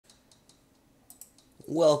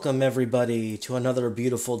Welcome, everybody, to another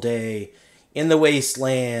beautiful day in the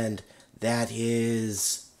wasteland that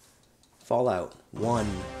is Fallout 1.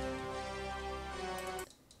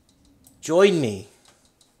 Join me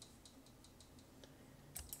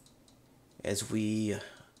as we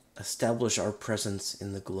establish our presence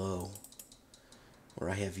in the glow, where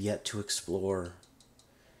I have yet to explore.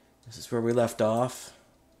 This is where we left off.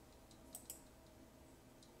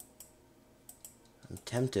 I'm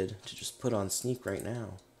tempted to just put on sneak right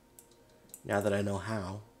now that I know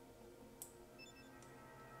how.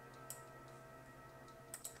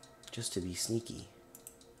 Just to be sneaky.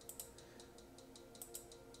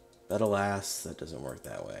 But alas, that doesn't work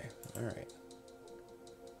that way. Alright.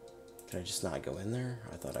 Can I just not go in there?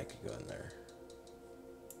 I thought I could go in there.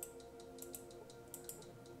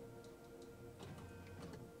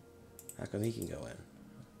 How come he can go in?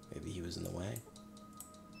 Maybe he was in the way?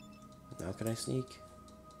 Now can I sneak?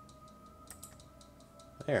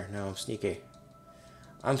 There, now I'm sneaky.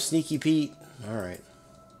 I'm Sneaky Pete. Alright.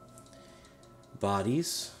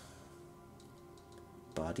 Bodies.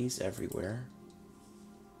 Bodies everywhere.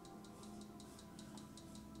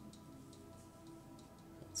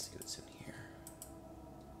 Let's see what's in here.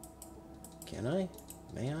 Can I?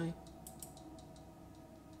 May I?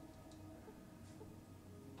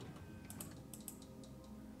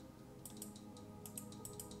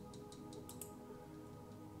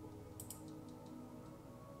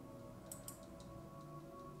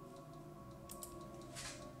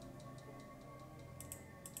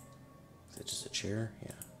 Is it just a chair?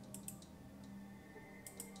 Yeah.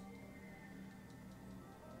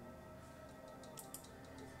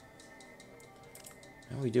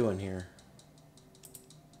 How are we doing here?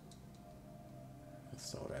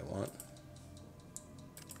 That's not what I want.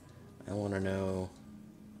 I want to know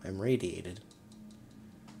I'm radiated.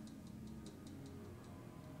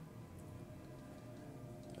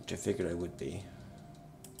 Which I figured I would be.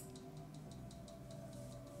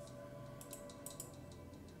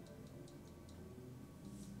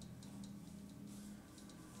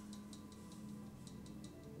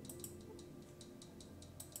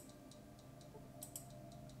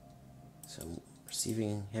 So I'm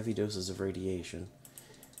receiving heavy doses of radiation.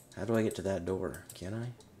 How do I get to that door? Can I?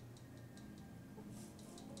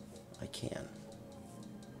 I can.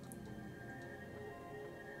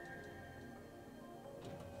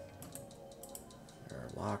 There are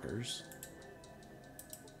lockers.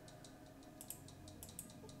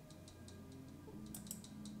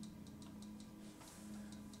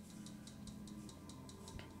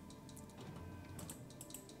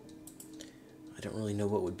 I don't really know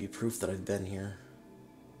what would be proof that I've been here.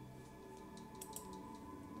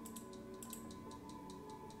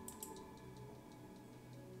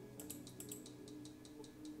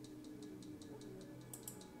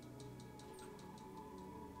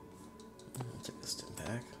 I'll take the stim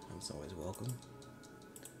pack. That's always welcome.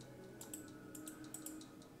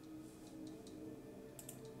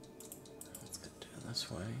 Let's get down this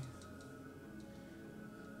way.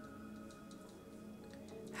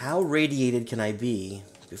 How radiated can I be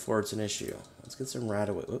before it's an issue? Let's get some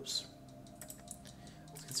Radaway. Whoops.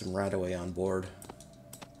 Let's get some Radaway on board.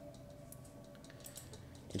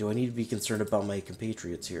 And do I need to be concerned about my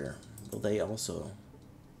compatriots here? Will they also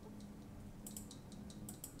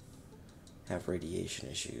have radiation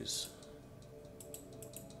issues?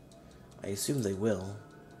 I assume they will.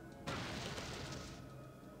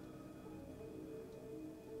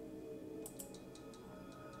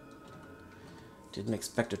 Didn't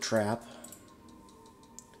expect a trap.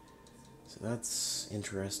 So that's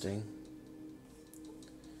interesting.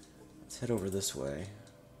 Let's head over this way.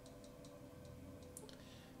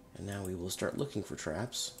 And now we will start looking for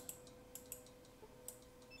traps.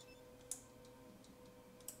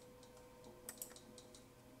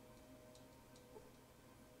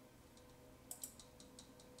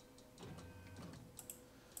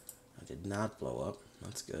 I did not blow up.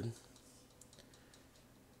 That's good.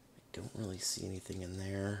 Don't really see anything in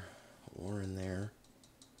there or in there.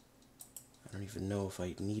 I don't even know if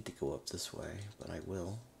I need to go up this way, but I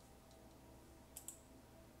will.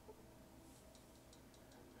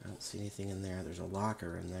 I don't see anything in there. There's a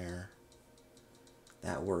locker in there.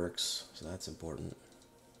 That works, so that's important.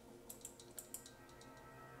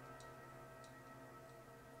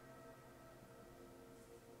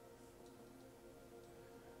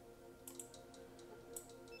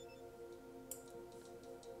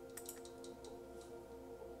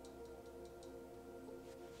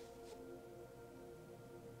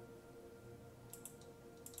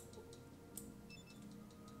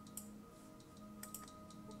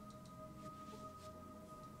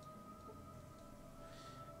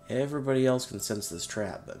 Everybody else can sense this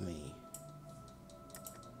trap but me.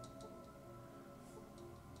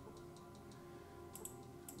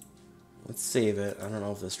 Let's save it. I don't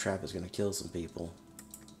know if this trap is going to kill some people.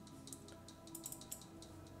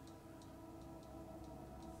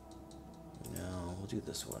 No, we'll do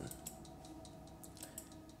this one.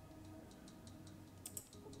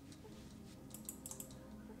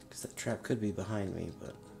 Because that trap could be behind me,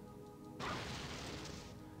 but...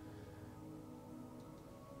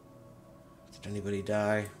 Did anybody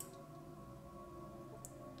die?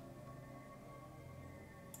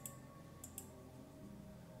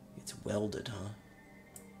 It's welded, huh?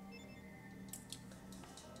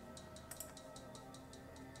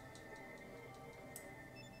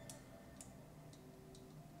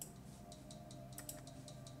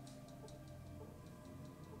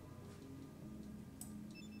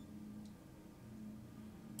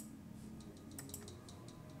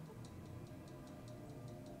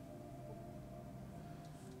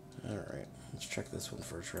 Alright, let's check this one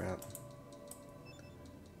for a trap.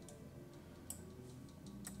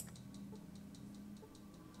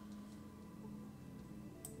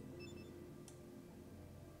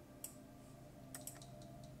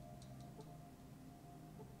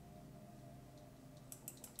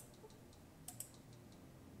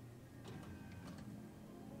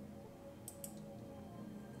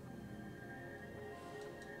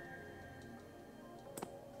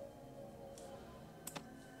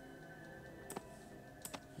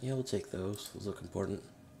 Yeah, we'll take those. Those look important.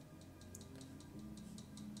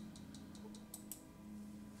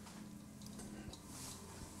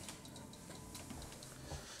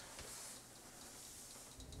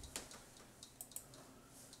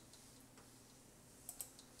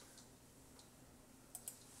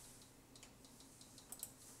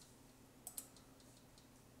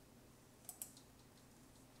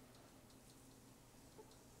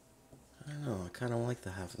 I don't know, I kind of like the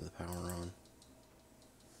having the power on.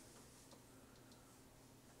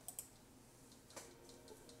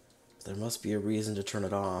 There must be a reason to turn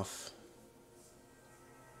it off.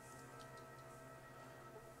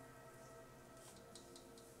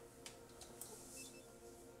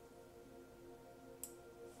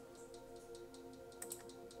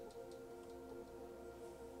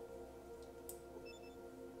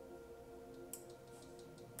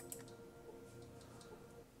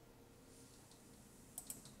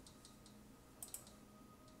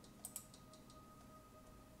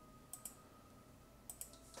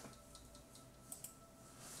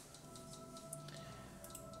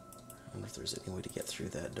 I wonder if there's any way to get through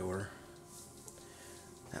that door.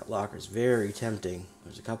 That locker's very tempting.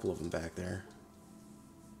 There's a couple of them back there.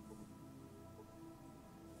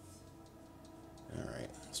 Alright,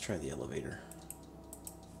 let's try the elevator.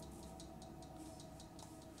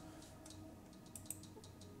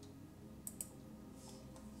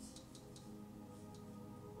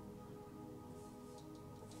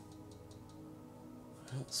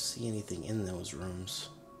 I don't see anything in those rooms.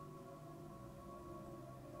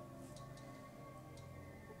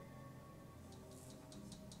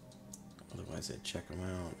 Otherwise, I'd check them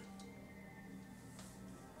out.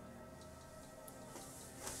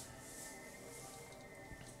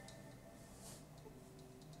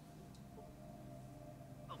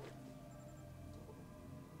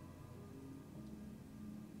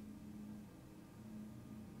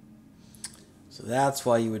 So that's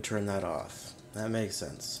why you would turn that off. That makes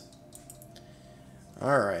sense.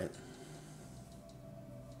 Alright.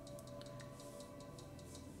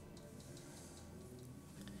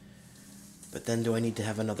 But then do I need to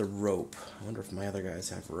have another rope? I wonder if my other guys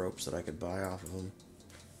have ropes that I could buy off of them.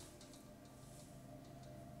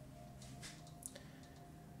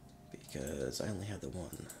 Because I only have the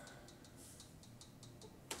one.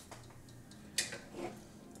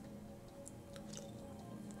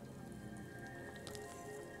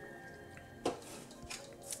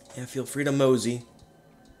 Yeah, feel free to mosey.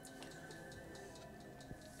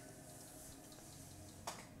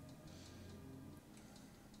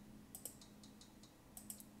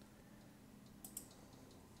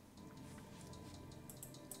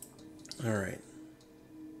 Alright.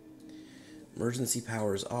 Emergency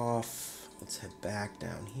power is off. Let's head back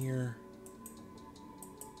down here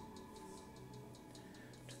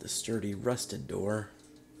to the sturdy rusted door.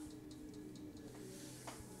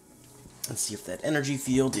 Let's see if that energy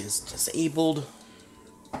field is disabled.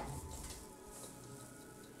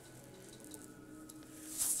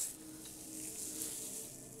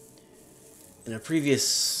 In a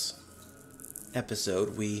previous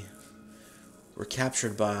episode, we were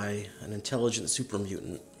captured by an intelligent super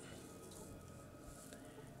mutant.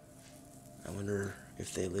 I wonder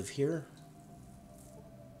if they live here.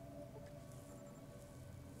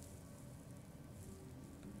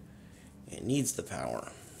 It needs the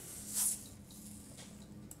power.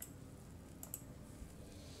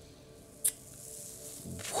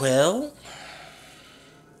 Well,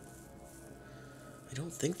 I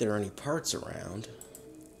don't think there are any parts around.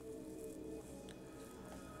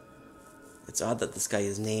 It's odd that this guy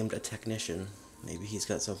is named a technician. Maybe he's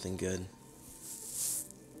got something good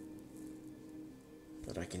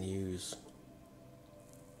that I can use.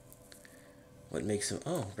 What makes him...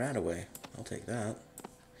 Oh, Radaway. I'll take that.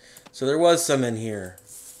 So there was some in here.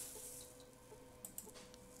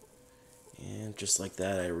 And just like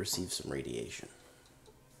that, I received some radiation.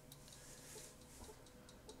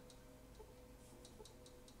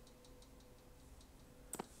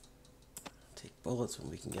 Take bullets when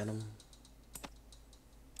we can get them.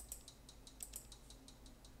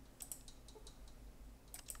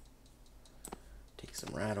 Take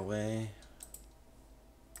some Radaway.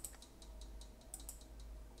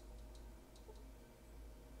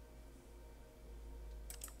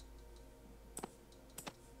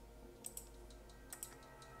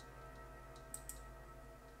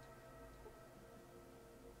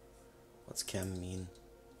 What's chem mean?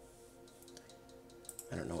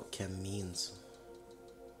 I don't know what chem means.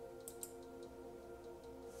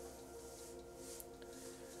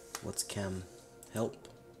 What's chem? Help.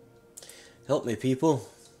 Help me, people.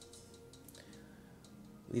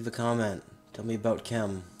 Leave a comment. Tell me about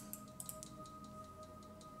chem.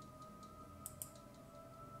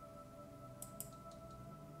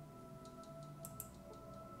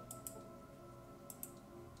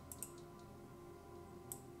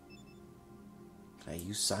 Can I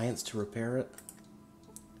use science to repair it?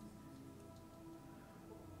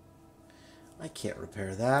 I can't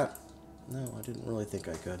repair that. No, I didn't really think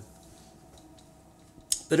I could.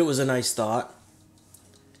 But it was a nice thought.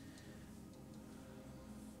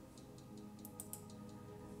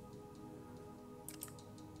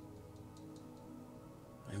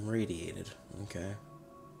 I'm radiated. Okay.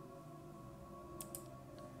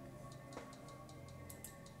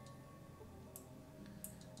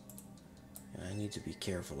 I need to be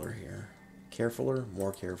carefuler here. Carefuler?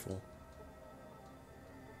 More careful.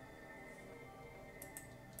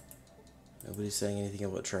 Nobody's saying anything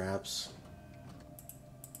about traps.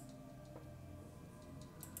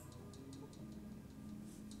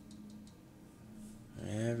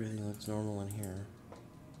 Everything looks normal in here.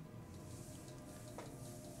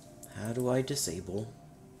 How do I disable?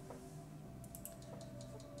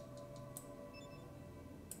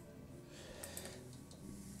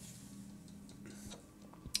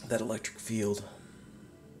 That electric field.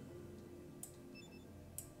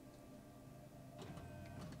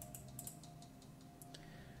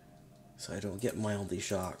 So I don't get mildly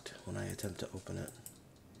shocked when I attempt to open it.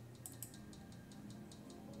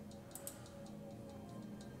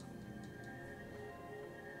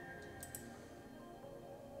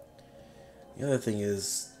 The other thing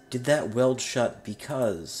is, did that weld shut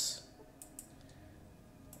because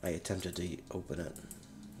I attempted to open it?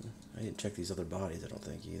 I didn't check these other bodies, I don't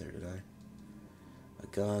think, either, did I? A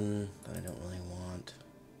gun that I don't really want.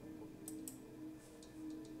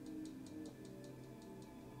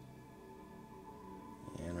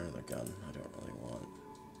 And another gun I don't really want.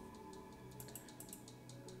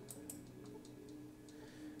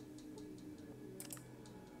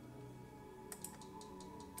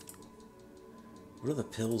 What do the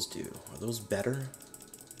pills do? Are those better?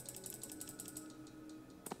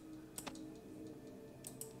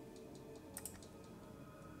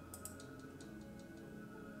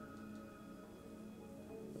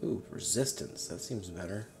 Ooh, resistance. That seems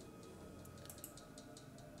better.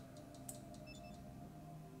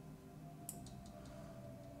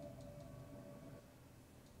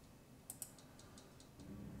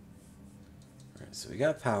 Alright, so we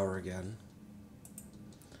got power again.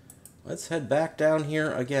 Let's head back down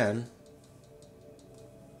here again.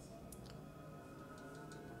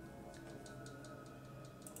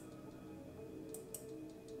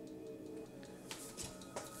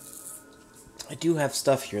 I do have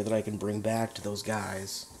stuff here that I can bring back to those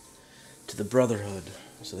guys, to the Brotherhood,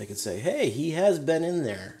 so they could say, hey, he has been in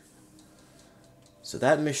there. So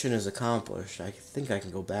that mission is accomplished. I think I can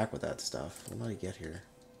go back with that stuff. What did I get here?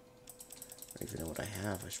 I don't even know what I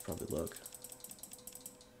have. I should probably look.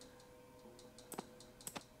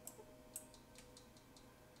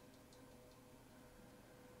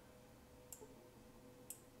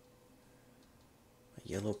 A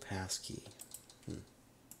yellow passkey.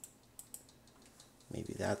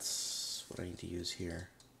 Maybe that's what I need to use here.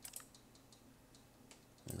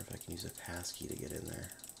 I wonder if I can use a passkey to get in there.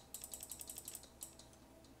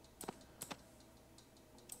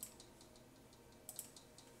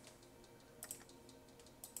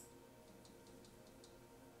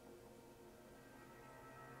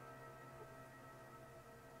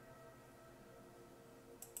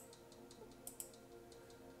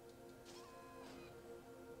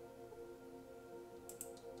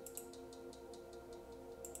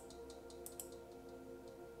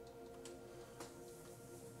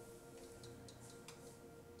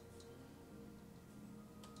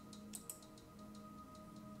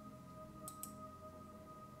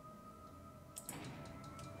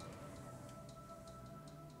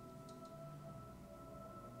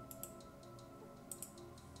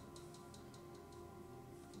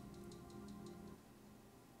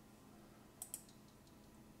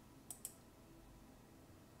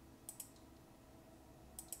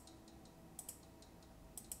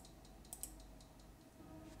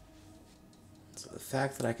 So the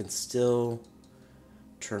fact that I can still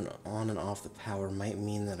turn on and off the power might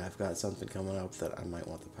mean that I've got something coming up that I might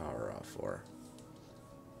want the power off for.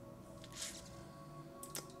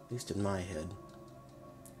 At least in my head.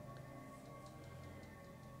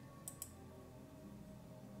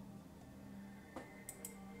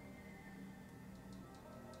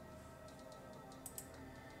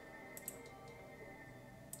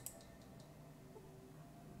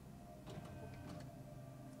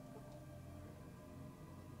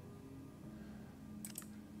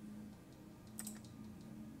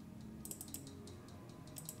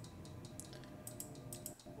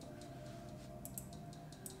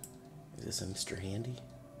 Is this a Mr. Handy?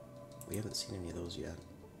 We haven't seen any of those yet.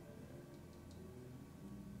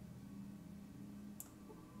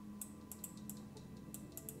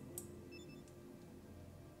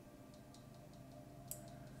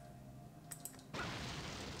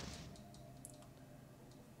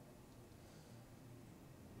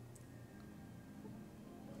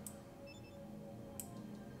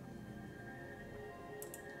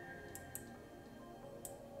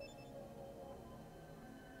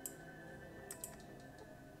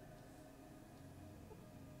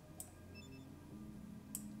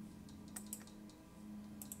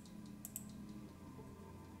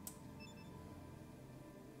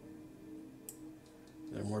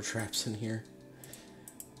 There are more traps in here.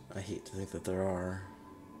 I hate to think that there are.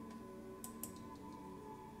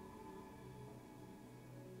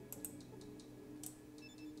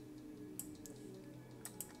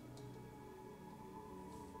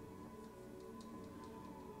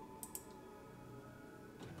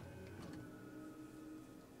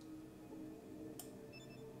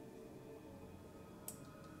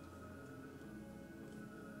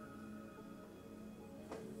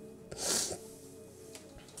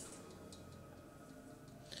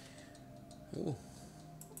 Ooh.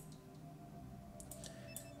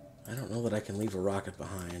 I don't know that I can leave a rocket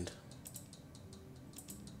behind.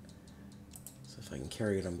 So if I can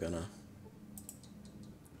carry it, I'm gonna.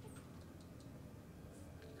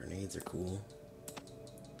 Grenades are cool.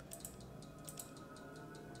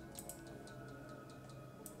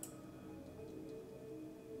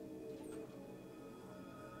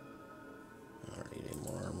 I don't need any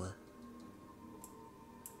more armor.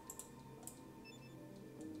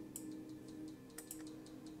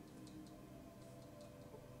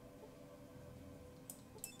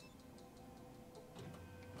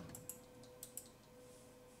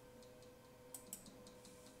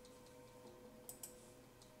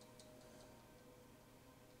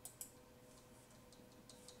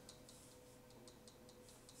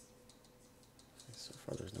 So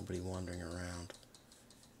far there's nobody wandering around,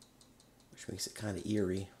 which makes it kind of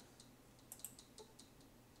eerie.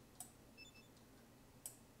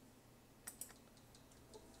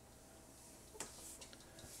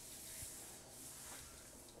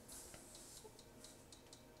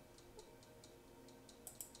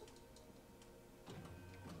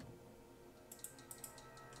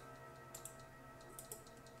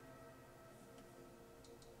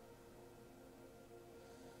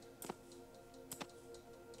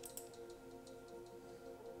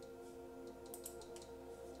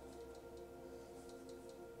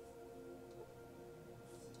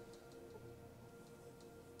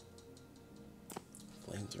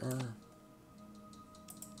 Flamethrower.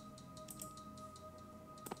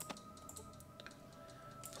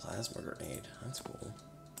 Plasma grenade. That's cool.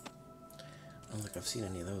 I don't think I've seen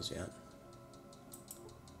any of those yet.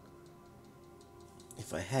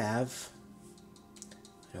 If I have,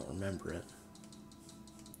 I don't remember it.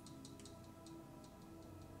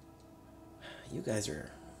 You guys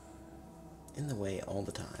are in the way all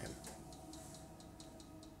the time.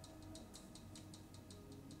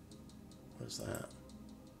 What is that?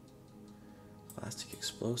 Plastic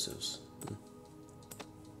explosives.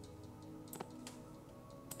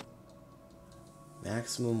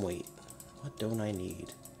 Maximum weight. What don't I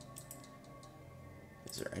need?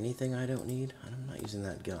 Is there anything I don't need? I'm not using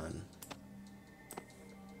that gun.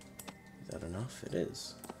 Is that enough? It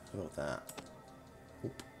is. How about that?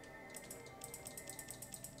 Oop.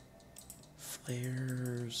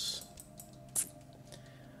 Flares.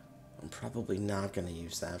 I'm probably not going to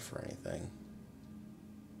use that for anything.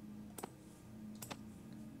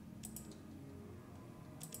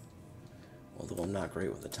 Although I'm not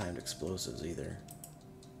great with the timed explosives either.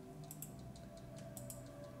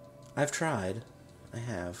 I've tried. I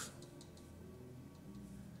have.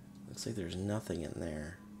 Looks like there's nothing in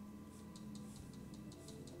there.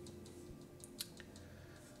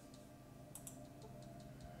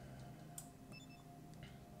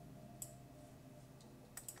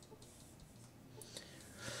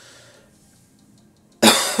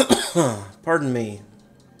 Pardon me.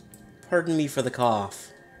 Pardon me for the cough.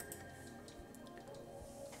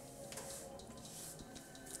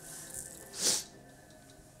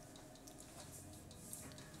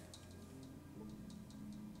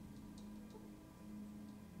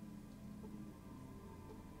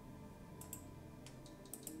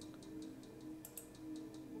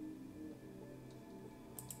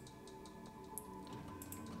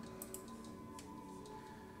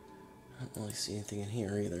 I don't really see anything in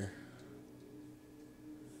here either.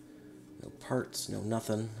 No parts, no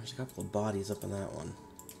nothing. There's a couple of bodies up in that one.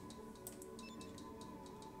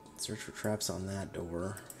 Search for traps on that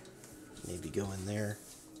door. Maybe go in there.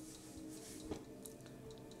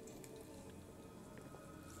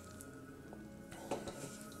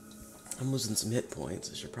 I'm losing some hit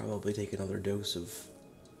points. I should probably take another dose of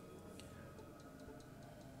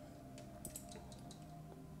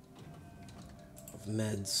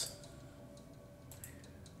meds.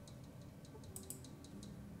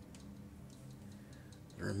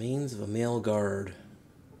 The remains of a male guard.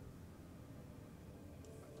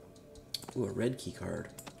 Ooh, a red key card.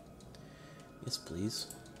 Yes, please.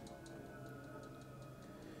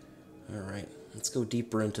 Alright, let's go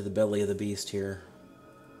deeper into the belly of the beast here.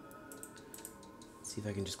 See if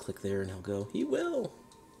I can just click there and he'll go. He will!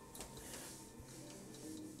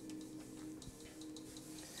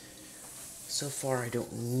 So far, I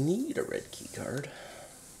don't need a red key card.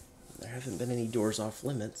 There haven't been any doors off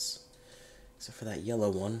limits. Except for that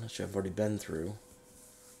yellow one, which I've already been through.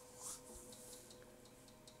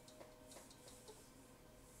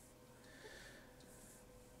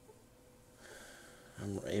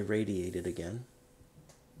 I'm irradiated again.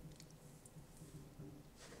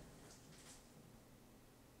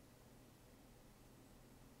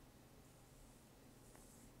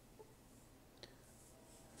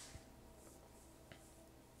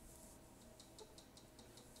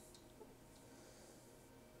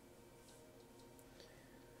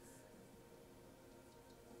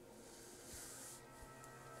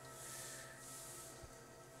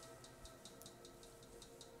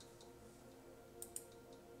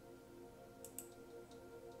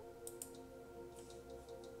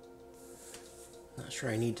 Not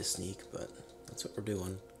sure I need to sneak, but that's what we're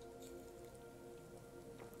doing.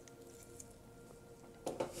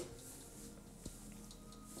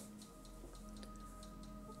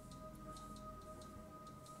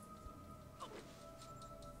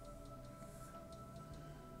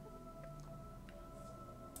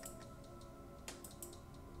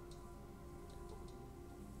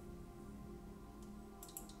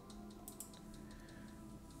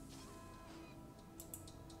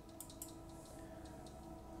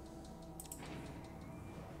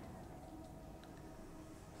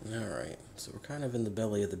 Alright, so we're kind of in the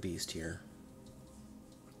belly of the beast here.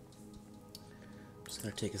 I'm just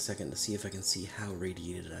going to take a second to see if I can see how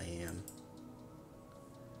radiated I am.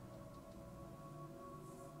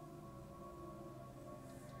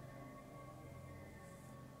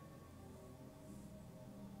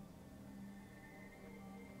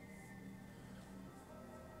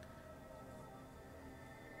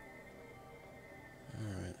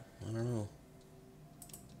 Alright, I don't know.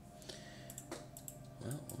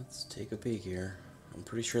 Well, let's take a peek here. I'm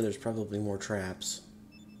pretty sure there's probably more traps.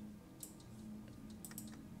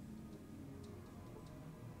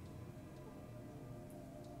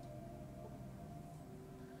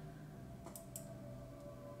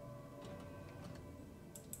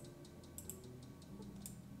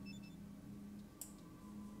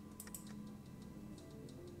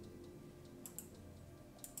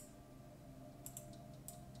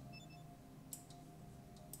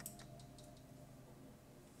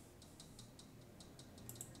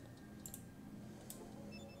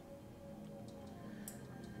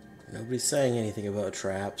 Nobody's saying anything about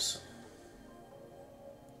traps.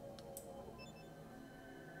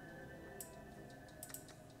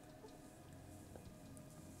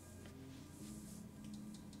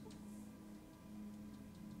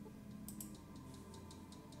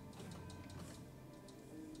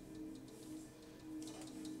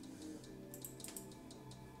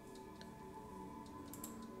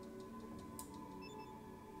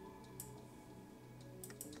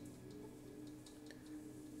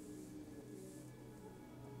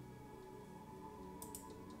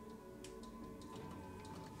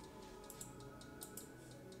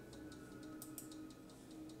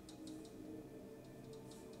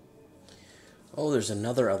 Oh, there's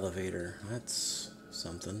another elevator. That's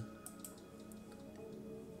something.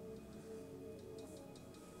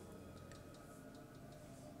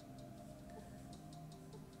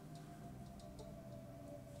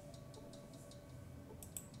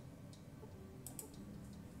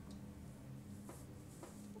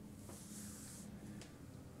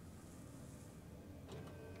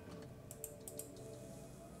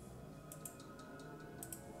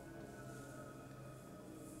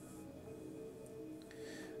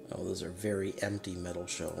 Oh, those are very empty metal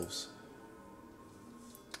shelves.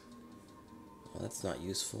 Well, that's not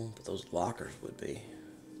useful, but those lockers would be.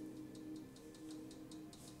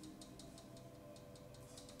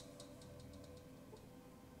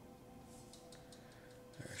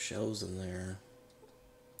 There are shelves in there.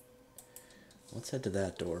 Let's head to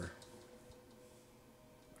that door.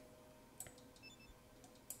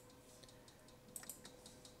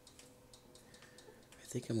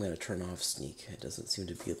 I think I'm going to turn off sneak. It doesn't seem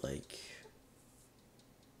to be like...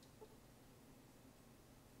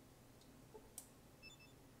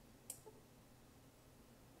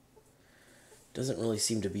 Doesn't really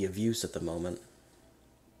seem to be of use at the moment.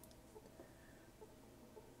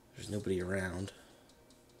 There's nobody around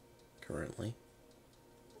currently.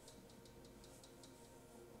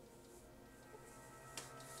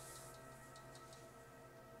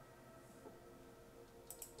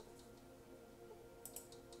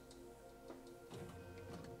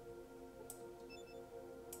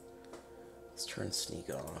 Let's turn sneak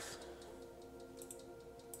off.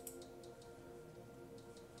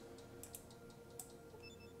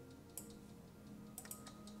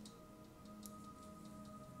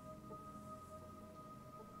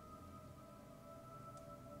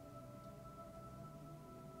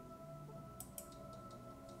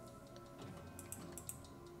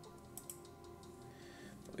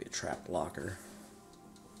 Probably a trapped locker.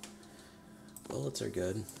 Bullets are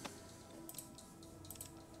good.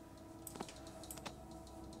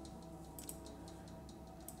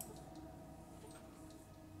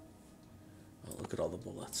 Look at all the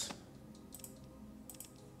bullets.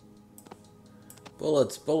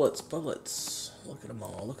 Bullets, bullets, bullets. Look at them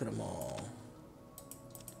all, look at them all.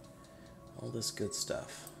 All this good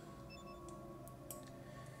stuff.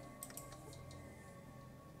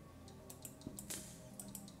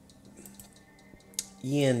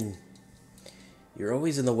 Ian, you're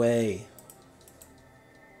always in the way.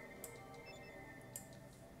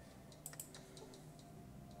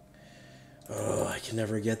 Oh, I can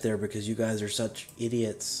never get there because you guys are such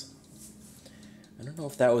idiots. I don't know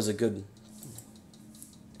if that was a good...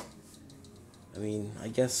 I mean, I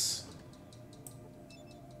guess...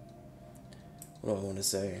 What do I want to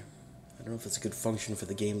say? I don't know if it's a good function for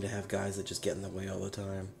the game to have guys that just get in the way all the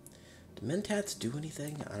time. Do mentats do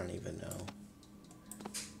anything? I don't even know.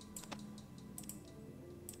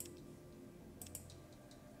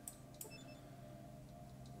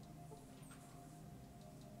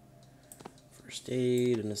 First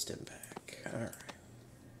aid and a stim pack. Alright.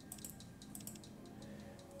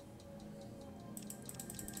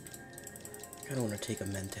 I kind of want to take a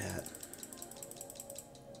mentat.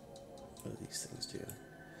 What do these things do?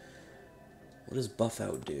 What does buff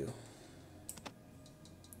out do?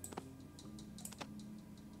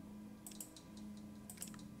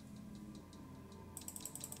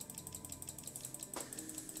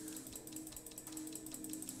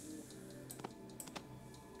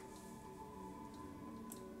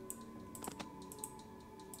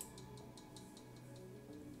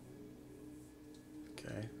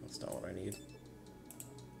 Okay, that's not what I need.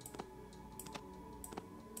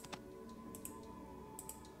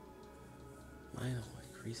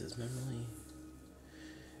 Increases memory.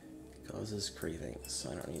 Causes cravings.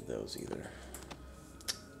 I don't need those either.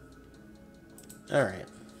 Alright,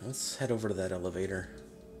 let's head over to that elevator.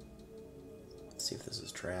 Let's see if this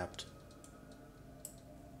is trapped.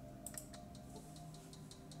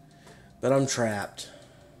 But I'm trapped.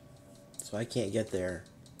 So I can't get there.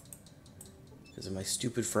 Because of my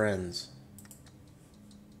stupid friends.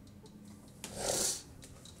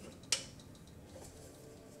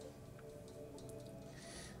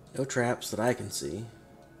 No traps that I can see.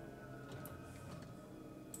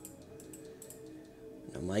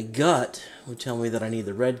 Now my gut would tell me that I need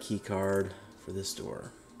the red key card for this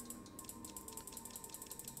door.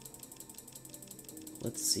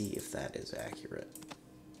 Let's see if that is accurate.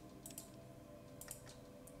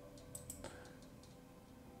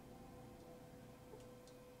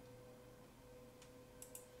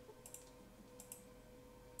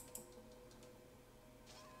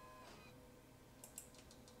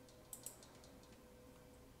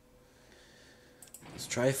 Let's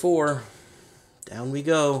try 4. Down we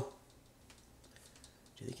go.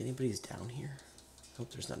 Do you think anybody's down here? I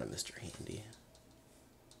hope there's not a Mr. Handy.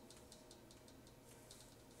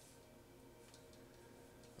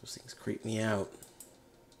 Those things creep me out.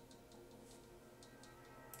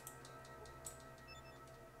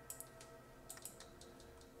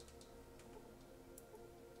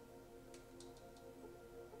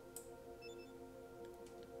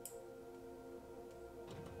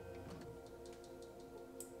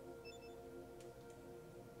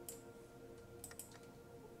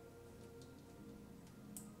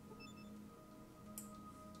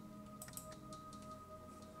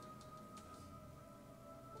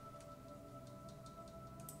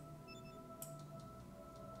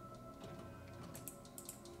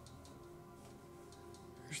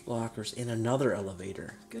 lockers, and another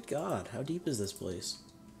elevator. Good God, how deep is this place?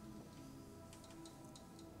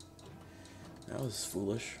 That was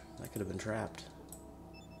foolish. I could have been trapped.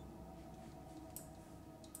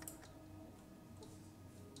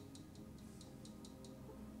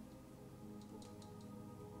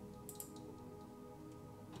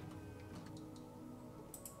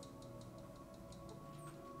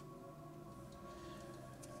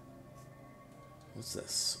 What's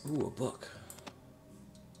this? Ooh, a book.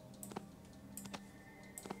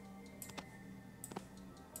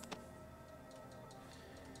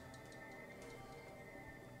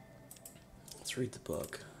 Let's read the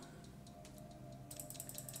book.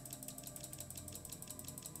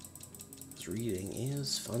 Reading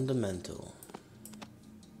is fundamental.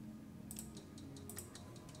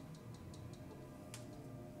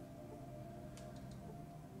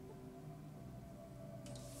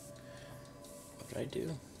 What did I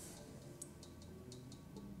do?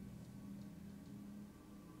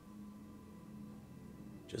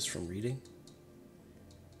 Just from reading?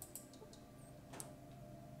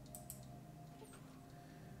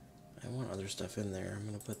 I want other stuff in there. I'm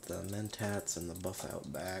going to put the mentats and the buff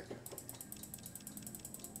out back.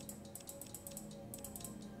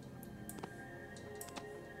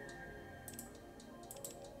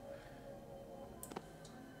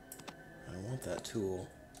 I want that tool.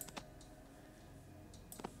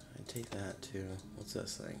 I take that too. What's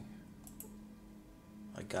this thing?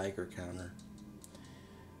 A Geiger counter.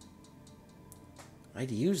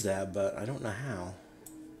 I'd use that, but I don't know how.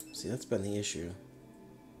 See, that's been the issue.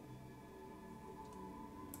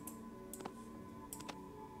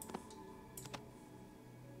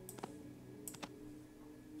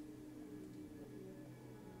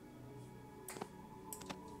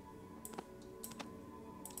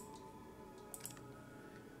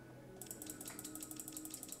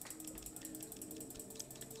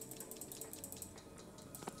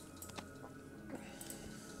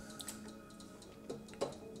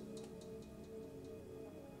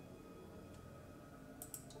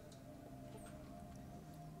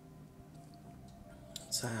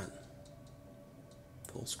 What's that?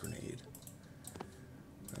 Pulse grenade.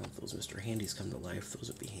 I don't know if those Mr. Handies come to life. Those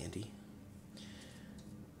would be handy.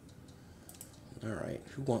 Alright,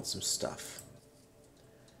 who wants some stuff?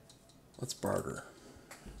 Let's barter.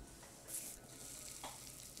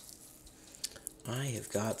 I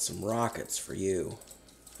have got some rockets for you.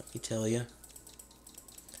 Let me tell you.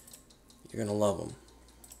 You're gonna love them.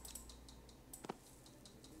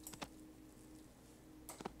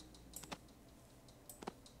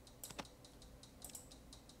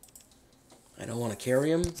 I don't want to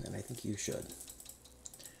carry them, and I think you should.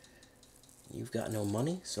 You've got no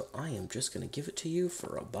money, so I am just going to give it to you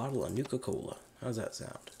for a bottle of Nuka-Cola. How's that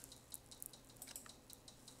sound?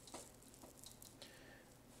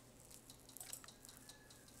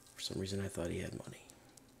 For some reason, I thought he had money.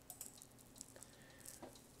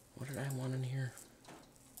 What did I want in here?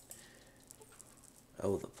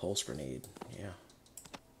 Oh, the pulse grenade. Yeah.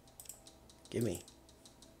 Gimme.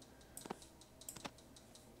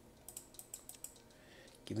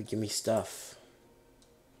 Gimme stuff.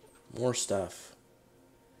 More stuff.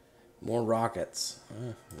 More rockets.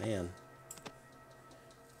 Oh, man.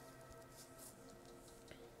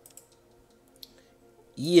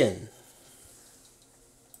 Ian.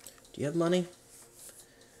 Do you have money?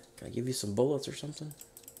 Can I give you some bullets or something?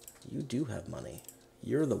 You do have money.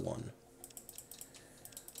 You're the one.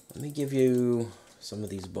 Let me give you some of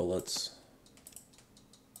these bullets.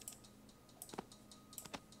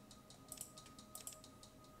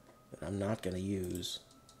 That I'm not going to use.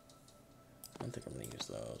 I don't think I'm going to use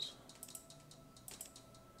those.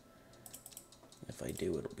 If I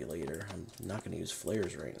do, it'll be later. I'm not going to use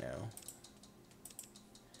flares right now.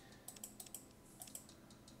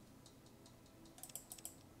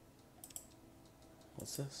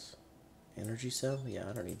 What's this? Energy cell? Yeah,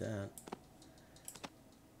 I don't need that.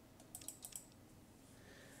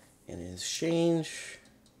 And in exchange,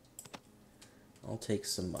 I'll take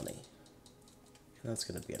some money. And that's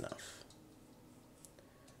going to be enough.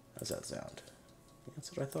 How's that sound? Yeah,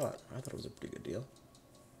 that's what I thought. I thought it was a pretty good deal.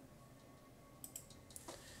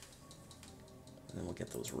 And then we'll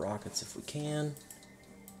get those rockets if we can.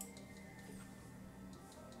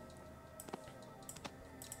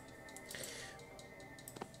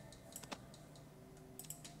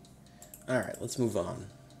 Alright, let's move on.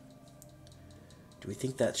 Do we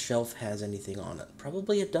think that shelf has anything on it?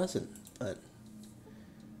 Probably it doesn't, but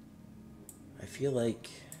I feel like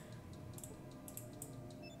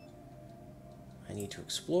I need to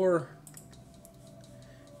explore,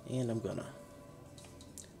 and I'm gonna.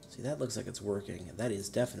 See, that looks like it's working. That is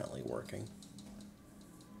definitely working.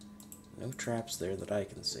 No traps there that I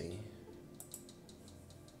can see.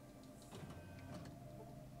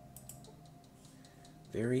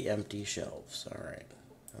 Very empty shelves. Alright.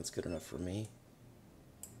 That's good enough for me.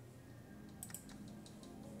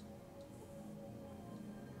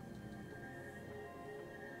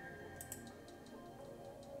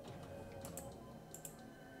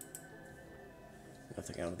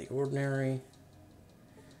 Nothing out of the ordinary.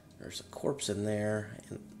 There's a corpse in there,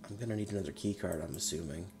 and I'm going to need another key card, I'm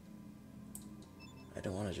assuming. I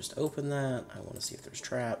don't want to just open that. I want to see if there's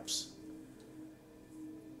traps.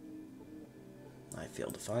 I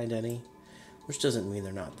failed to find any, which doesn't mean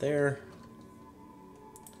they're not there.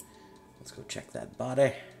 Let's go check that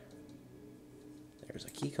body. There's a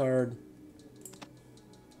key card.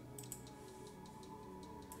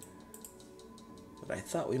 That I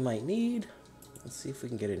thought we might need. Let's see if we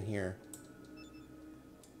can get in here.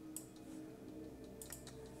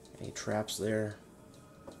 Any traps there?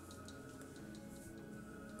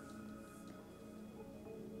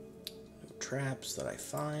 No traps that I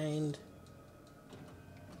find.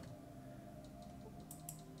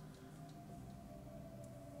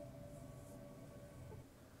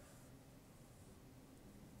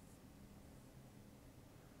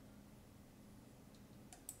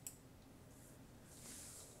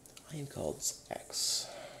 Line called X.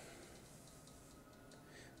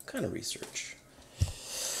 What kind of research?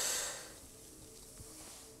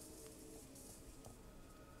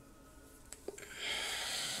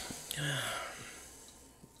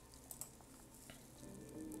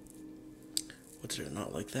 What, did I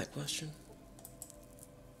not like that question?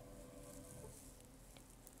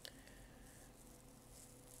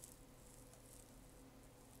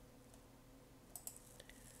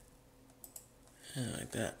 Yeah,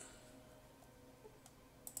 like that.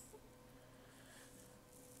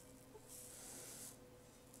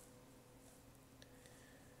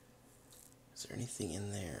 Is there anything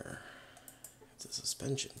in there? It's a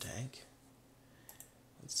suspension tank.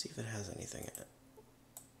 Let's see if it has anything in it.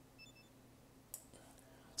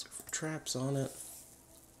 Let's look for traps on it.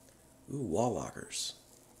 Ooh, wall lockers.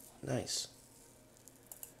 Nice.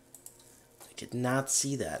 I did not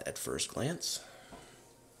see that at first glance.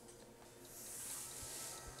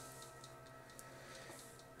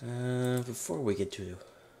 Before we get to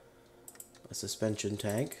a suspension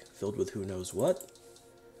tank filled with who knows what.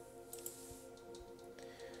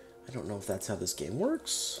 I don't know if that's how this game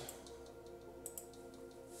works.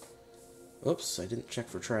 Oops, I didn't check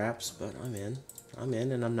for traps, but I'm in. I'm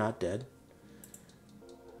in and I'm not dead.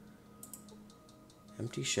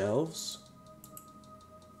 Empty shelves.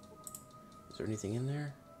 Is there anything in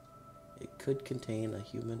there? It could contain a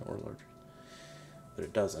human or larger, but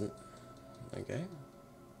it doesn't. Okay.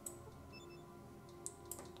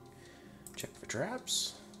 Check for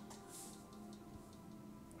traps.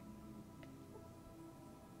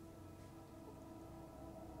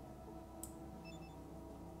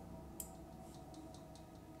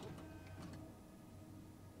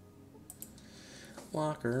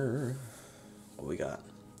 Locker. What we got?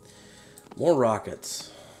 More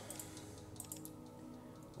rockets.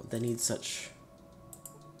 Would they need such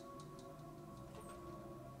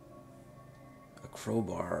a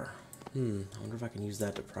crowbar? I wonder if I can use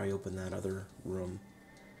that to pry open that other room.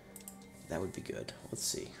 That would be good. Let's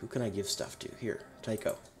see. Who can I give stuff to? Here,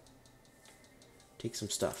 Tycho. Take some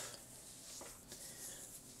stuff.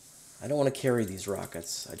 I don't want to carry these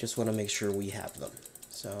rockets. I just want to make sure we have them.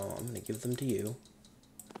 So I'm going to give them to you.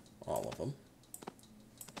 All of them.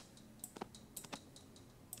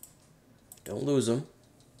 Don't lose them.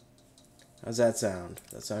 How's that sound?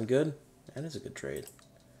 Does that sound good? That is a good trade.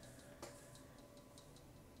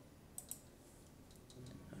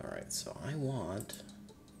 Alright, so I want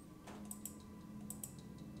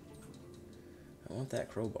that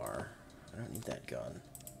crowbar. I don't need that gun.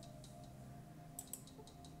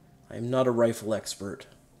 I am not a rifle expert.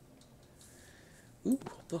 Ooh,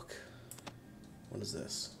 a book. What is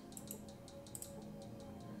this?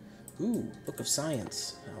 Ooh, Book of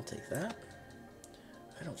Science. I'll take that.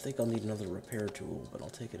 I don't think I'll need another repair tool, but I'll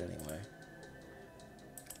take it anyway.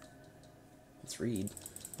 Let's read.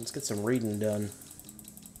 Let's get some reading done.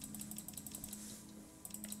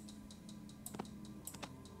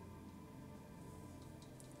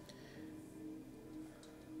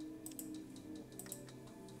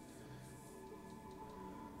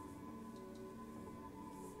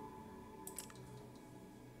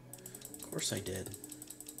 Of course I did.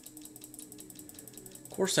 Of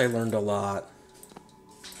course I learned a lot.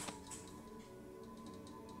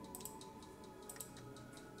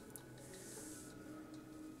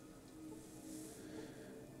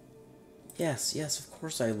 Yes, of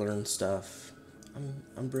course I learned stuff.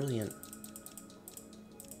 I'm brilliant.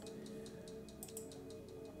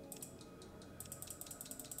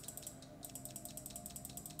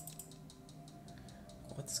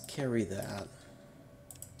 Let's carry that.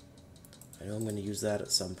 I know I'm going to use that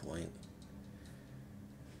at some point.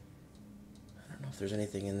 I don't know if there's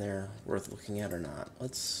anything in there worth looking at or not.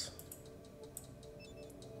 Let's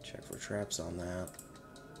check for traps on that.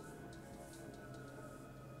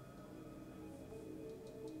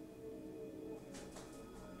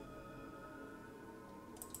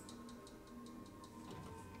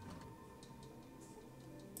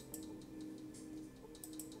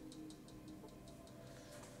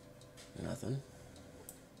 Nothing.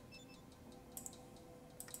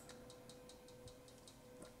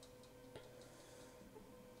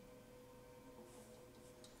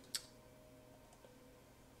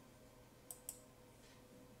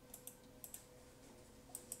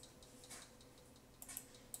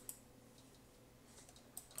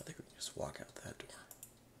 I think we can just walk out that door.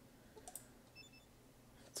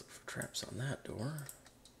 Let's look for traps on that door.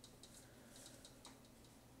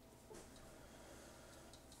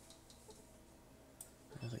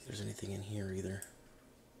 I don't think there's anything in here either.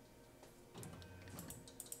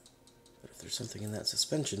 But if there's something in that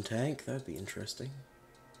suspension tank, that'd be interesting.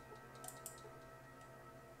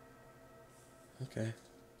 Okay.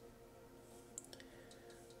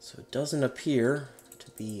 So it doesn't appear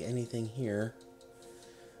to be anything here.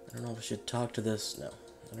 I don't know if I should talk to this. No.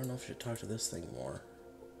 I don't know if I should talk to this thing more.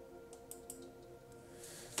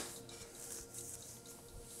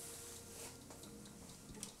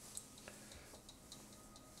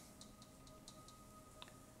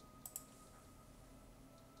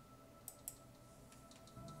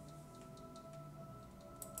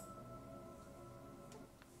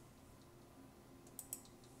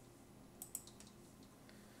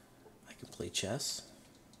 I can play chess.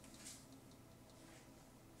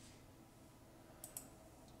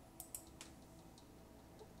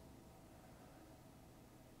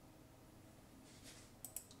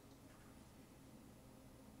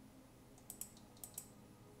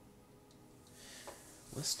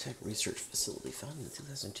 S.O.S.O.S Research Facility, founded in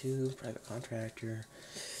 2002, private contractor,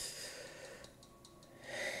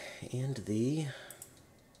 and the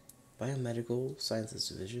Biomedical Sciences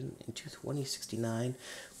Division. In 2069,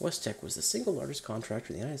 S.O.S.O.S was the single largest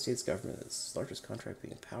contractor in the United States government, its largest contract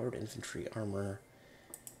being powered infantry armor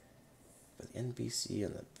by the NBC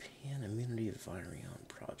and the Pan Immunity Virion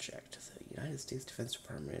Project. The United States Defense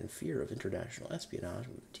Department, in fear of international espionage,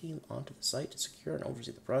 moved a team onto the site to secure and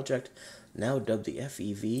oversee the project, now dubbed the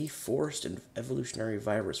FEV, Forced and Evolutionary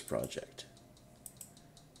Virus Project.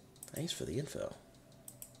 Thanks for the info.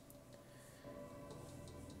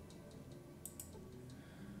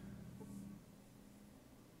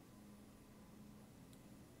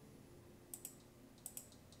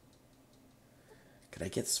 Could I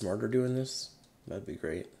get smarter doing this? That'd be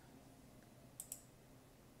great.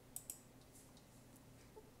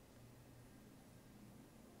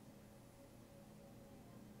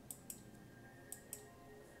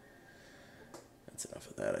 That's enough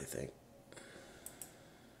of that, I think.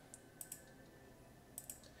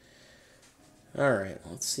 Alright,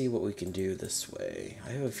 let's see what we can do this way.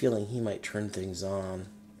 I have a feeling he might turn things on,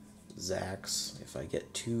 Zax, if I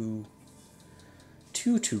get too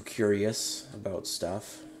curious about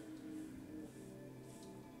stuff.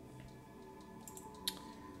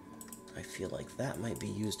 I feel like that might be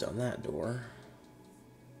used on that door.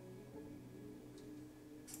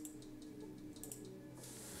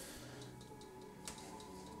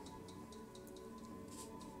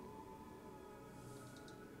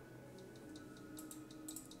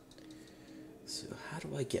 So how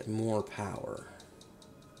do I get more power?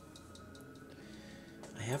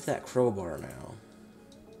 I have that crowbar now.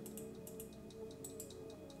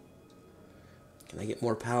 Can I get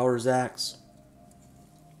more power, Zax?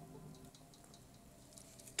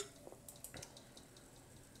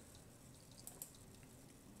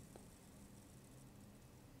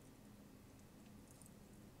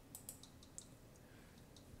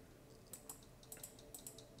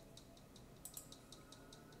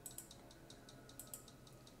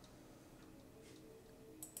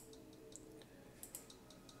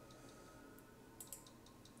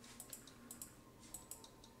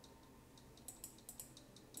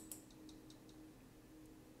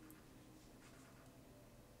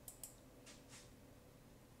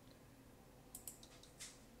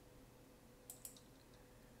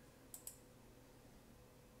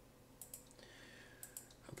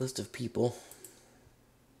 List of people.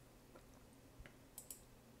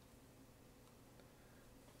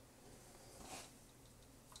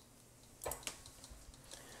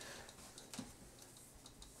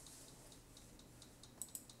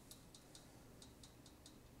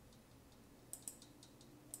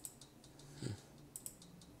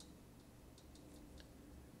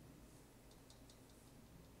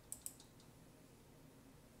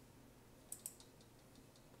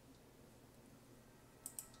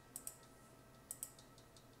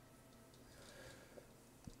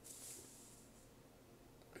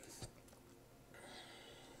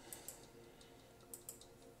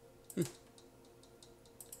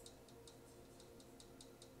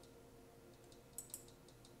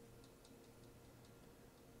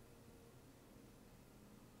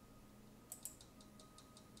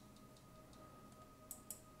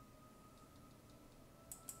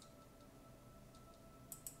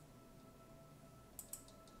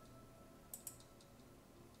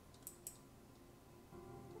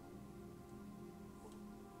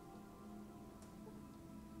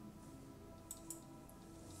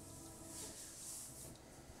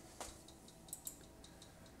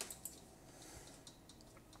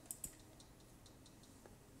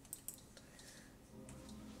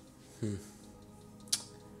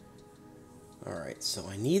 Alright, so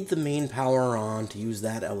I need the main power on to use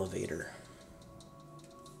that elevator.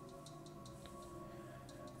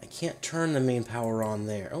 I can't turn the main power on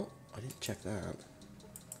there. Oh, I didn't check that.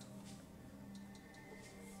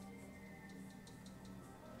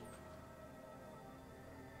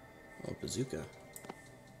 Oh, bazooka.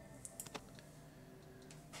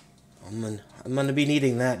 I'm gonna be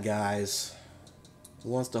needing that, guys. Who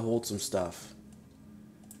wants to hold some stuff?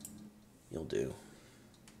 You'll do.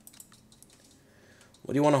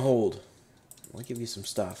 What do you want to hold? I'll give you some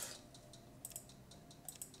stuff.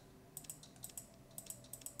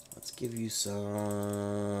 Let's give you some...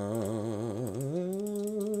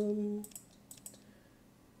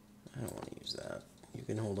 I don't want to use that. You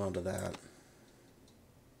can hold on to that.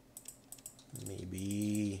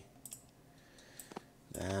 Maybe...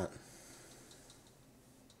 that.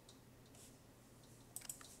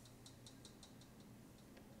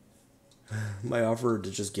 My offer to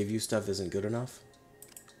just give you stuff isn't good enough.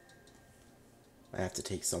 I have to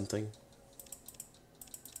take something.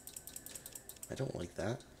 I don't like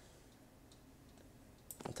that.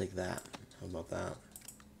 I'll take that. How about that?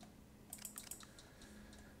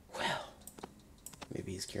 Well,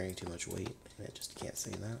 maybe he's carrying too much weight and I just can't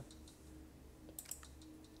say that.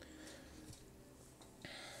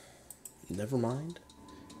 Never mind.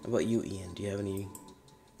 How about you, Ian? Do you have any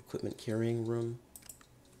equipment carrying room?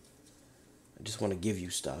 I just want to give you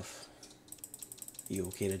stuff. Are you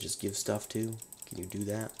okay to just give stuff to? Can you do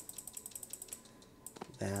that?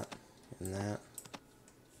 That and that.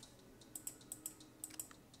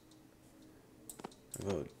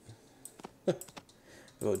 How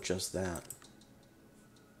about just that?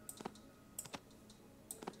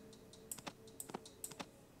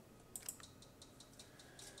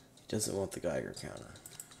 He doesn't want the Geiger counter.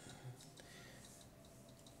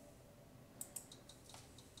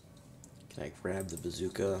 Can I grab the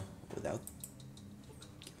bazooka without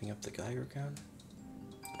giving up the Geiger counter?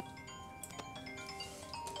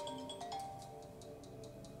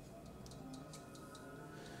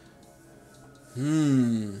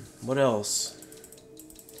 What else?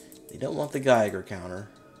 They don't want the Geiger counter.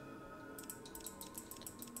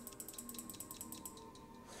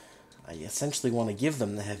 I essentially want to give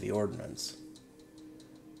them the heavy ordnance.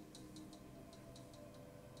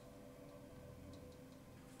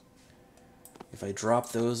 If I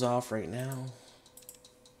drop those off right now,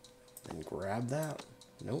 then grab that.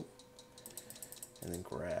 Nope. And then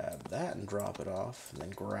grab that and drop it off. And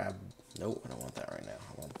then grab... Nope, I don't want that right now.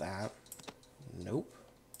 I want that. Nope.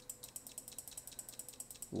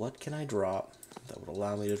 What can I drop that would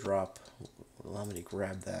allow me to drop... would allow me to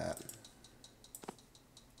grab that?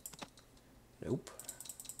 Nope.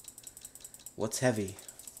 What's heavy?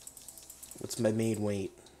 What's my main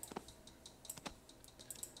weight?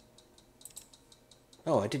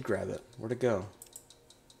 Oh, I did grab it. Where'd it go?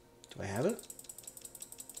 Do I have it?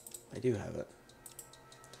 I do have it.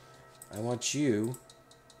 I want you...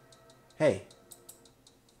 Hey.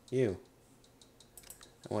 You.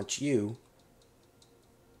 I want you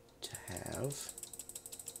to have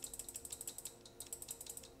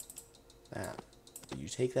that. Did you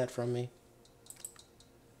take that from me?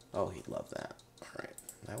 Oh, he'd love that. Alright,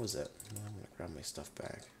 that was it. Now I'm going to grab my stuff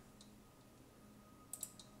back.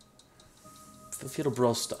 Feel free to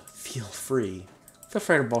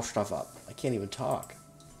blow stuff up. I can't even talk.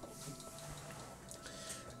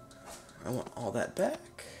 I want all that back.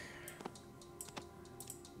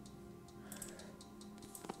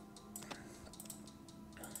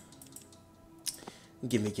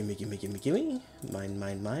 Gimme, gimme, gimme, gimme, gimme. Mine,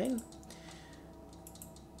 mine, mine.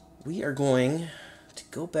 We are going to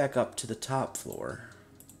go back up to the top floor.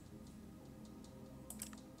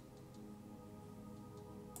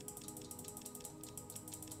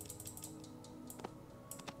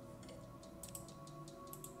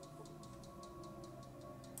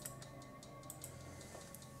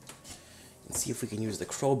 And see if we can use the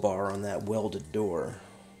crowbar on that welded door.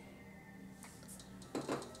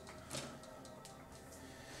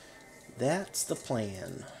 That's the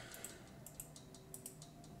plan.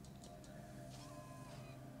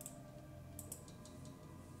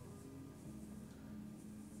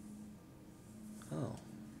 Oh.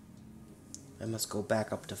 I must go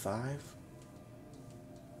back up to 5.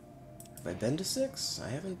 Have I been to 6? I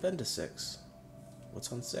haven't been to 6.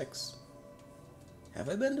 What's on 6? Have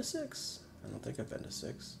I been to 6? I don't think I've been to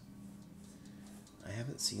 6. I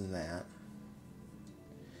haven't seen that.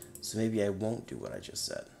 So maybe I won't do what I just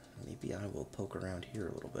said. Maybe I will poke around here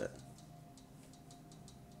a little bit.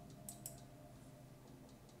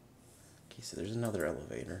 Okay, so there's another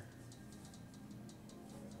elevator.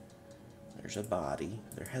 There's a body.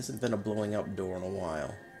 There hasn't been a blowing up door in a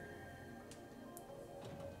while.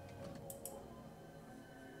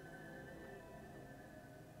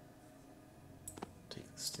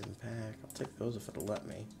 Take the stim pack. I'll take those if it'll let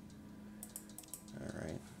me.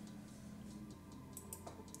 Alright.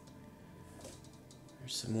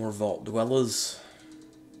 There's some more vault dwellers.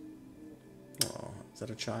 Oh, is that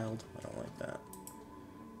a child? I don't like that.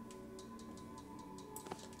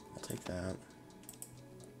 I'll take that.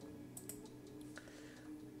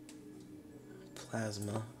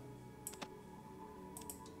 Plasma.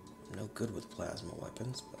 I'm no good with plasma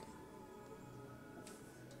weapons, but...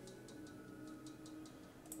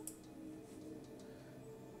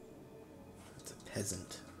 It's a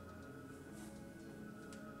peasant.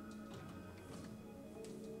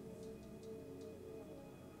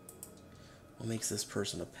 What makes this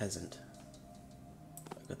person a peasant?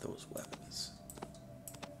 Look at those weapons.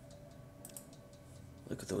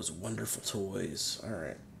 Look at those wonderful toys.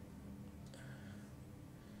 Alright.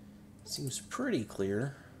 Seems pretty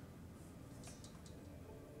clear.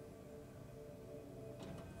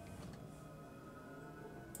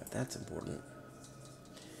 But that's important.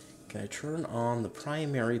 Can I turn on the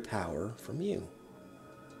primary power from you?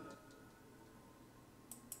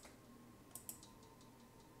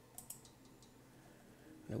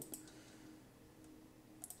 Nope.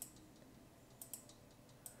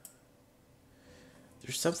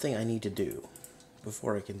 There's something I need to do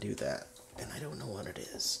before I can do that, and I don't know what it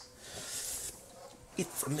is.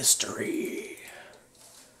 It's a mystery.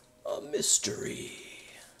 A mystery.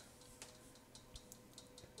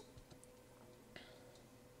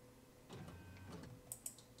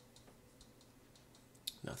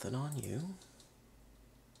 Nothing on you.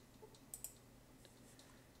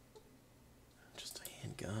 Just a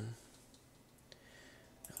handgun.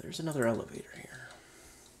 Now there's another elevator here.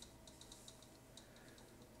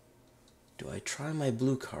 Do I try my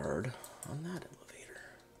blue card on that elevator?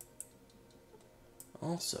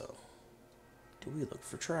 Also, do we look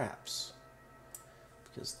for traps?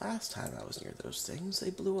 Because last time I was near those things, they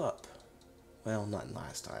blew up. Well, not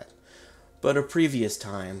last time, but a previous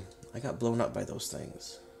time, I got blown up by those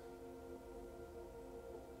things.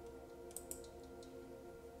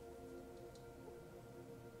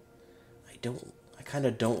 I kind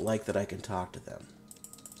of don't like that I can talk to them.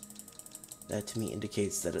 That to me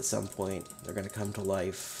indicates that at some point they're going to come to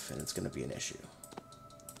life and it's going to be an issue.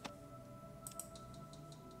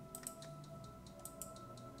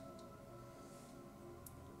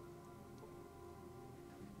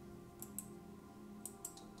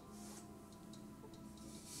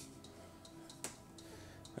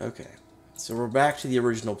 Okay, so we're back to the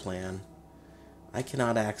original plan. I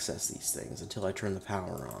cannot access these things until I turn the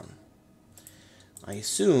power on. I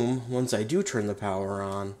assume once I do turn the power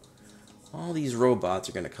on, all these robots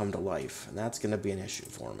are going to come to life, and that's going to be an issue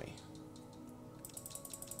for me.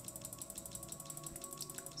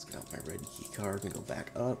 Let's get out my red key card and go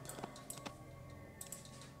back up.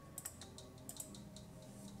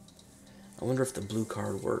 I wonder if the blue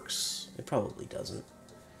card works. It probably doesn't.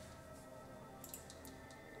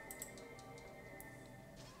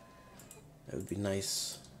 That would be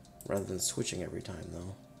nice, rather than switching every time,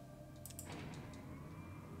 though.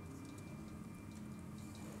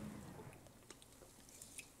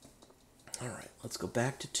 Alright, let's go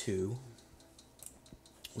back to 2.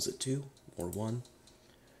 Was it 2 or 1?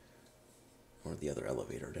 Or the other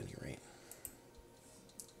elevator at any rate.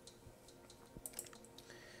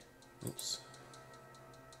 Oops.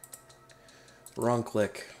 Wrong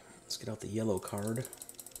click. Let's get out the yellow card.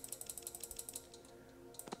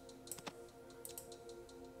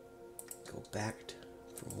 Go back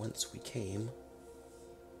from whence we came.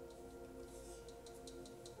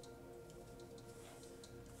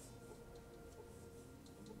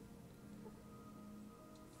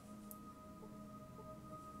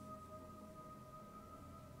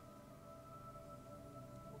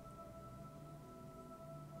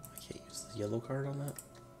 I can't use the yellow card on that.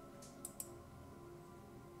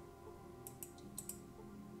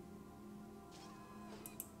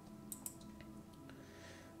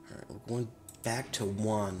 Alright, we're going back to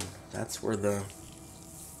 1. That's where that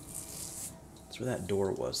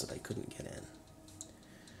door was that I couldn't get in.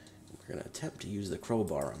 We're going to attempt to use the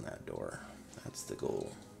crowbar on that door. That's the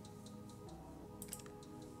goal.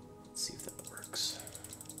 Let's see if that works.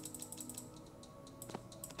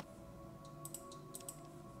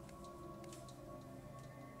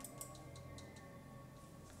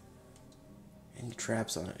 Any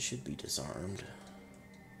traps on it should be disarmed.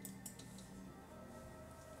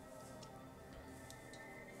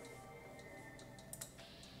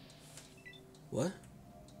 What?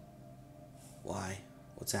 Why?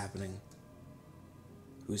 What's happening?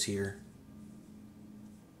 Who's here?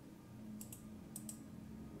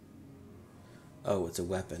 Oh, it's a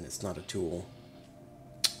weapon. It's not a tool.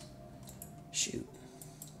 Shoot.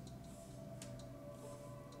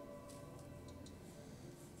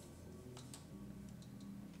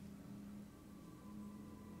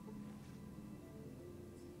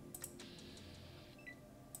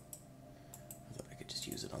 I thought I could just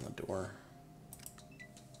use it on the door.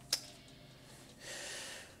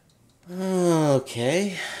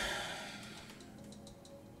 Okay.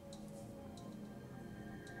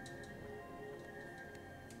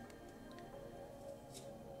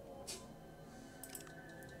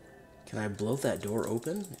 Can I blow that door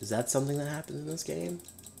open? Is that something that happens in this game?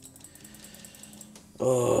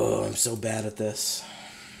 Oh, I'm so bad at this.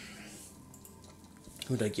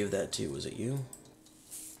 Who did I give that to? Was it you?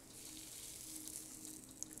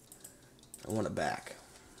 I want it back.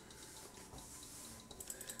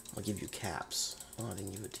 I'll give you caps. Oh, I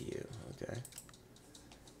didn't give it to you. Okay.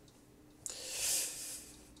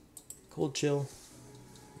 Cold chill.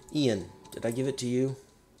 Ian, did I give it to you?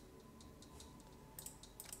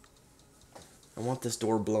 I want this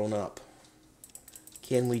door blown up.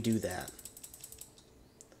 Can we do that?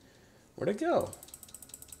 Where'd it go?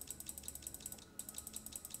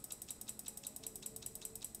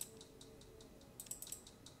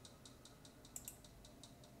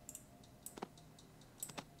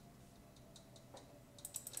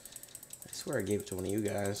 I swear I gave it to one of you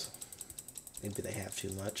guys. Maybe they have too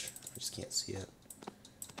much. I just can't see it.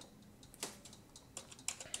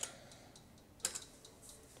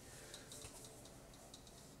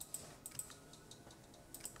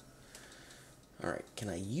 Alright, can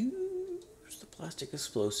I use the plastic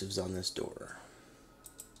explosives on this door?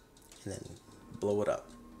 And then blow it up.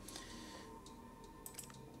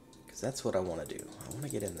 Because that's what I want to do. I want to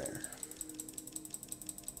get in there.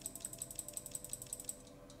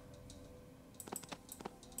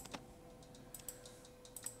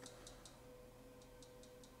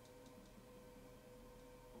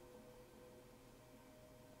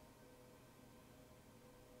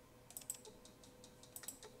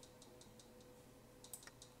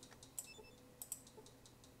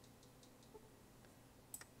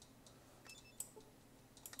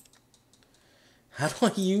 How do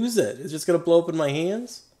I use it? It's just going to blow up in my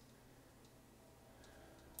hands?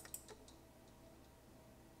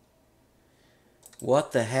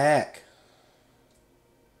 What the heck?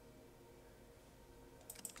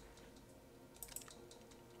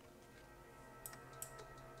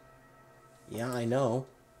 Yeah, I know.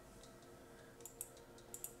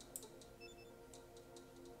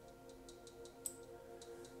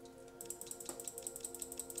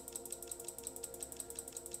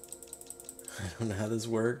 I don't know how this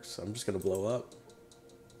works. I'm just going to blow up.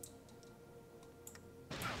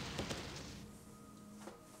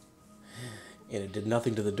 And it did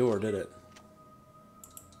nothing to the door, did it?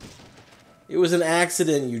 It was an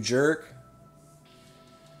accident, you jerk.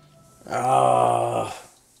 Ah.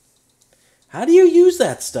 How do you use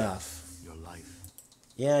that stuff? Your life.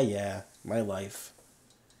 Yeah, my life.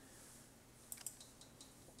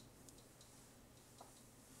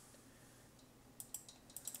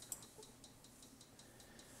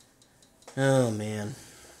 Oh, man.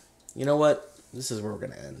 You know what? This is where we're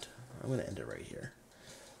going to end. I'm going to end it right here.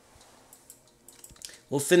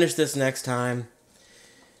 We'll finish this next time.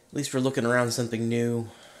 At least we're looking around something new.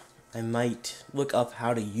 I might look up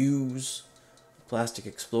how to use a plastic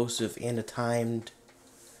explosive and a timed.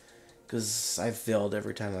 Because I've failed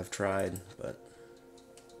every time I've tried. But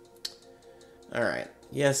alright.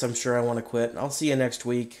 Yes, I'm sure I want to quit. I'll see you next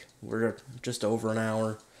week. We're just over an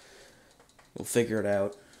hour. We'll figure it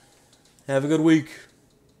out. Have a good week.